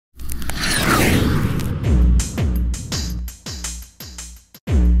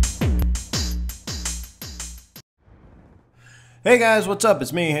Hey guys, what's up?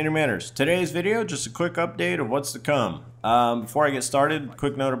 It's me, Henry Manners. Today's video, just a quick update of what's to come. Before I get started,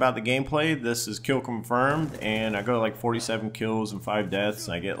 quick note about the gameplay. This is kill confirmed, and I go like 47 kills and 5 deaths.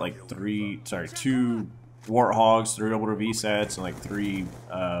 And I get like 2 Warthogs, 3 orbital VSATs, and like 3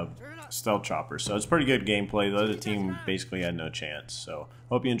 stealth choppers. So it's pretty good gameplay. The other team basically had no chance. So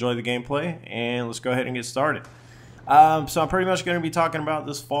hope you enjoy the gameplay, and let's go ahead and get started. So I'm pretty much going to be talking about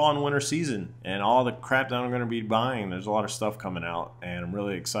this fall and winter season and all the crap that I'm going to be buying. There's a lot of stuff coming out, and I'm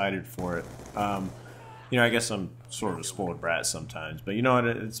really excited for it. You know, I guess I'm sort of a spoiled brat sometimes, but you know what?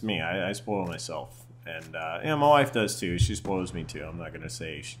 It's me. I spoil myself, and you know, my wife does too. She spoils me too. I'm not going to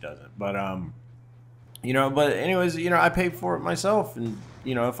say she doesn't, but you know. But anyways, you know, I pay for it myself, and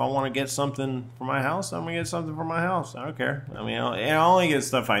you know, if I want to get something for my house, I'm going to get something for my house. I don't care. I mean, I only get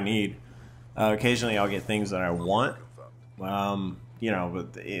stuff I need. Occasionally I'll get things that I want, you know,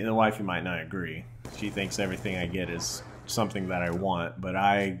 but the wifey might not agree. She thinks everything I get is something that I want, but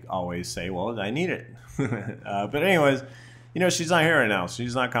I always say, well, I need it. But anyways, you know, she's not here right now.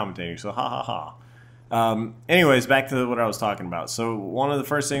 She's not commentating, so ha ha ha. Anyways, back to what I was talking about. So one of the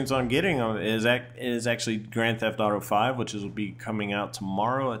first things I'm getting is actually Grand Theft Auto 5, which will be coming out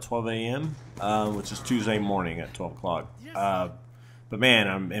tomorrow at 12 a.m., which is Tuesday morning at 12 o'clock. But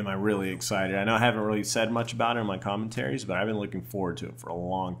man, am I really excited. I know I haven't really said much about it in my commentaries, but I've been looking forward to it for a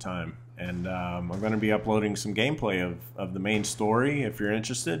long time. And I'm going to be uploading some gameplay of the main story, if you're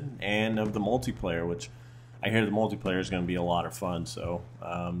interested, and of the multiplayer, which I hear the multiplayer is going to be a lot of fun. So,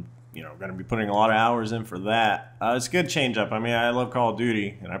 you know, I'm going to be putting a lot of hours in for that. It's a good change up. I mean, I love Call of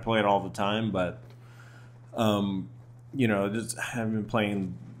Duty, and I play it all the time, but, you know, I've been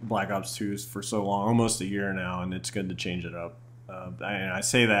playing Black Ops 2 for so long, almost a year now, and it's good to change it up. I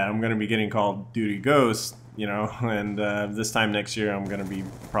say that I'm going to be getting Call of Duty Ghosts, you know, and this time next year I'm going to be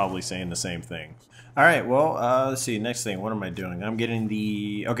probably saying the same thing. All right, well, let's see. Next thing, what am I doing? I'm getting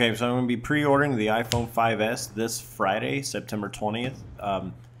the so I'm going to be pre-ordering the iPhone 5S this Friday, September 20th.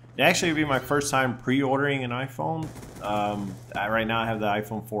 It actually would be my first time pre-ordering an iPhone. Right now I have the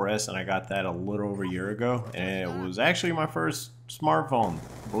iPhone 4S, and I got that a little over a year ago, and it was actually my first smartphone.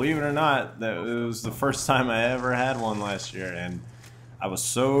 Believe it or not, that it was the first time I ever had one last year, and I was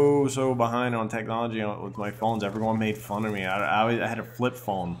so behind on technology with my phones. Everyone made fun of me. I had a flip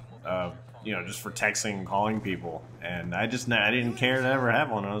phone, you know, just for texting and calling people, and I didn't care to ever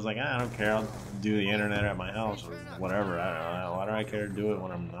have one. I was like, I don't care. I'll do the internet at my house or whatever. I don't know. Why do I care to do it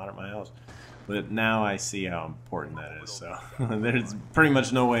when I'm not at my house? But now I see how important that is. So there's pretty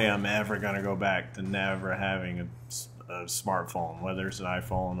much no way I'm ever gonna go back to never having a smartphone, whether it's an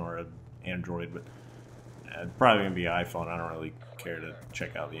iPhone or an Android, but it's probably gonna be an iPhone. I don't really care to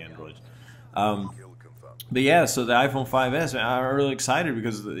check out the Androids. But yeah, so the iPhone 5S, I'm really excited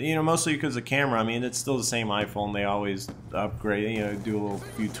because, you know, mostly because of the camera. I mean, it's still the same iPhone. They always upgrade, you know, do a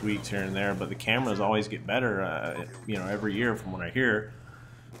few tweaks here and there, but the cameras always get better, you know, every year from what I hear.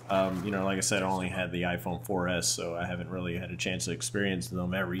 You know, like I said, I only had the iPhone 4S, so I haven't really had a chance to experience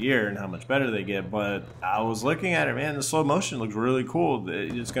them every year and how much better they get. But I was looking at it, man, the slow motion looks really cool.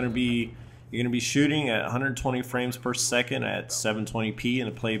 It's going to be, you're going to be shooting at 120 frames per second at 720p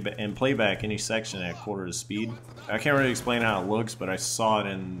and playback any section at quarter the speed. I can't really explain how it looks, but I saw it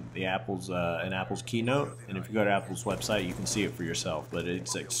in the Apple's keynote, and if you go to Apple's website, you can see it for yourself. But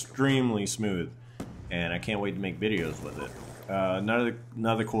it's extremely smooth, and I can't wait to make videos with it.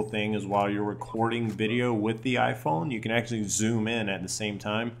 Another cool thing is while you're recording video with the iPhone, you can actually zoom in at the same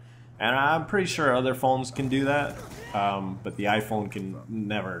time, and I'm pretty sure other phones can do that, but the iPhone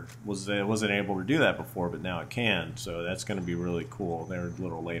wasn't able to do that before, but now it can. So that's going to be really cool. They're a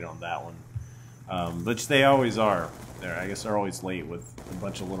little late on that one, which they always are. I guess they're always late with a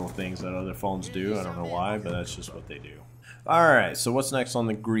bunch of little things that other phones do. I don't know why, but that's just what they do. Alright, so what's next on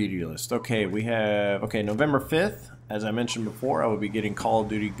the greedy list? Okay, we have November 5th. As I mentioned before, I will be getting Call of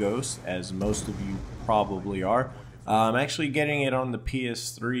Duty Ghosts, as most of you probably are. I'm actually getting it on the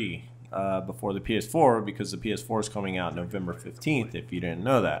PS3 before the PS4, because the PS4 is coming out November 15th, if you didn't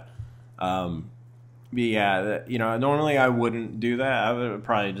know that. But yeah, you know, normally I wouldn't do that. I would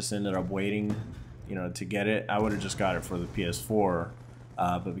probably just ended up waiting, you know, to get it. I would have just got it for the PS4.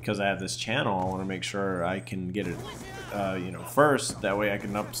 But because I have this channel, I want to make sure I can get it, you know, first. That way I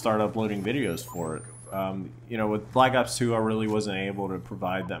can start uploading videos for it. You know, with Black Ops 2, I really wasn't able to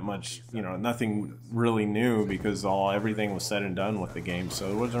provide that much, you know, nothing really new, because everything was said and done with the game, so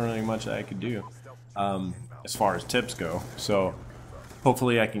there wasn't really much that I could do as far as tips go. So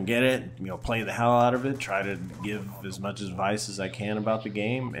hopefully I can get it, you know, play the hell out of it, try to give as much advice as I can about the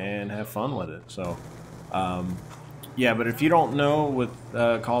game, and have fun with it. So yeah, but if you don't know with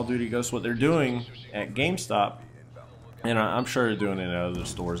Call of Duty Ghosts what they're doing at GameStop, and I'm sure they're doing it at other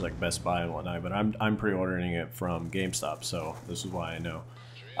stores like Best Buy and whatnot, but I'm pre-ordering it from GameStop, so this is why I know.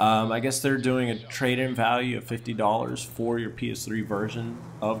 I guess they're doing a trade-in value of $50 for your PS3 version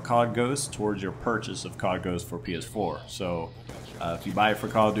of COD Ghost towards your purchase of COD Ghost for PS4. So if you buy it for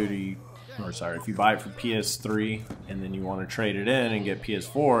Call of Duty, or sorry, if you buy it for PS3 and then you want to trade it in and get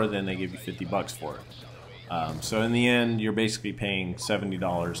PS4, then they give you $50 for it. So in the end, you're basically paying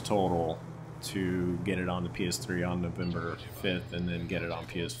 $70 total to get it on the PS3 on November 5th and then get it on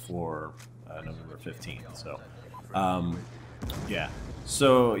PS4 November 15th. So yeah.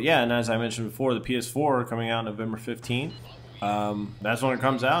 So yeah, and as I mentioned before, the PS4 coming out November 15th. That's when it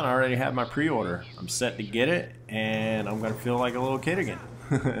comes out. I already have my pre-order. I'm set to get it, and I'm gonna feel like a little kid again.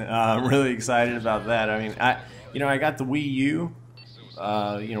 I'm really excited about that. I mean, I got the Wii U,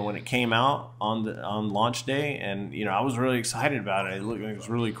 when it came out on launch day, and I was really excited about it. It looked like it was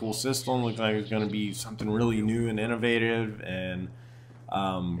a really cool system. Looked like it was gonna be something really new and innovative, and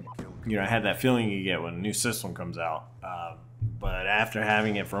I had that feeling you get when a new system comes out. But after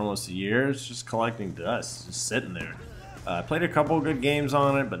having it for almost a year, it's just collecting dust, just sitting there. I played a couple of good games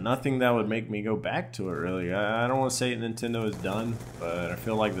on it, but nothing that would make me go back to it, really. I don't want to say Nintendo is done, but I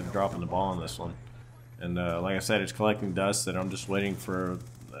feel like they're dropping the ball on this one. And like I said, it's collecting dust, and I'm just waiting for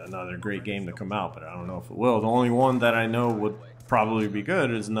another great game to come out, but I don't know if it will. The only one that I know would probably be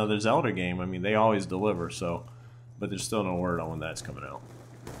good is another Zelda game. I mean, they always deliver, so, but there's still no word on when that's coming out.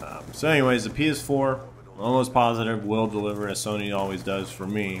 So anyways, the PS4, almost positive, will deliver as Sony always does for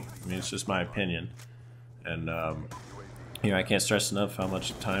me. I mean, it's just my opinion. And, I can't stress enough how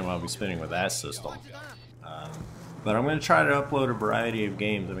much time I'll be spending with that system. But I'm going to try to upload a variety of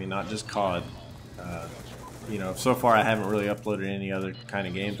games. I mean, not just COD. So far I haven't really uploaded any other kind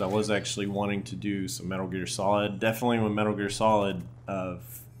of games. I was actually wanting to do some Metal Gear Solid. Definitely when Metal Gear Solid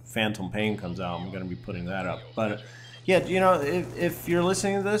Phantom Pain comes out, I'm going to be putting that up. But yeah, if you're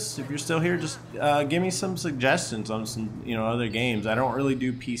listening to this, if you're still here, just give me some suggestions on some, other games. I don't really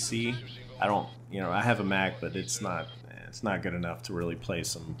do PC. I don't, I have a Mac, but it's not good enough to really play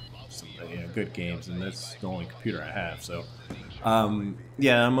some good games, and that's the only computer I have. So,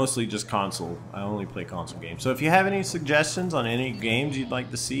 yeah, I'm mostly just console. I only play console games. So if you have any suggestions on any games you'd like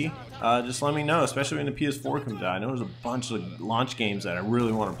to see, just let me know, especially when the PS4 comes out. I know there's a bunch of launch games that I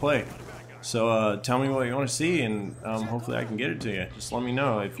really want to play. So tell me what you want to see, and hopefully I can get it to you. Just let me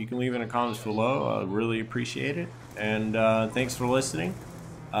know. If you can leave in the comments below, I really appreciate it. And thanks for listening.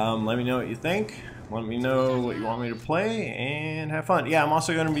 Let me know what you think. Let me know what you want me to play, and have fun. Yeah, I'm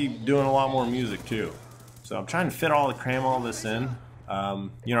also going to be doing a lot more music too. So I'm trying to cram all this in.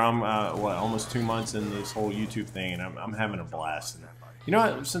 I'm almost 2 months in this whole YouTube thing, and I'm having a blast. And you know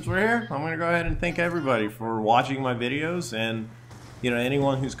what? Since we're here, I'm going to go ahead and thank everybody for watching my videos, and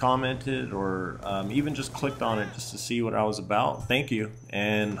anyone who's commented or even just clicked on it just to see what I was about. Thank you,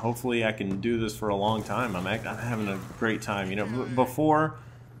 and hopefully I can do this for a long time. I'm having a great time. Before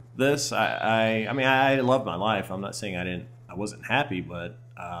this, I mean, I love my life. I'm not saying I wasn't happy, but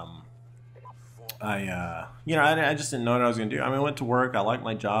I just didn't know what I was gonna do. I mean, I went to work. I like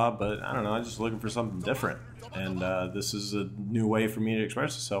my job, but I don't know. I was just looking for something different, and this is a new way for me to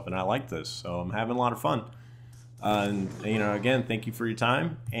express myself, and I like this. So I'm having a lot of fun. And again, thank you for your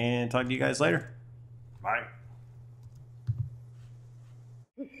time, and talk to you guys later. Bye.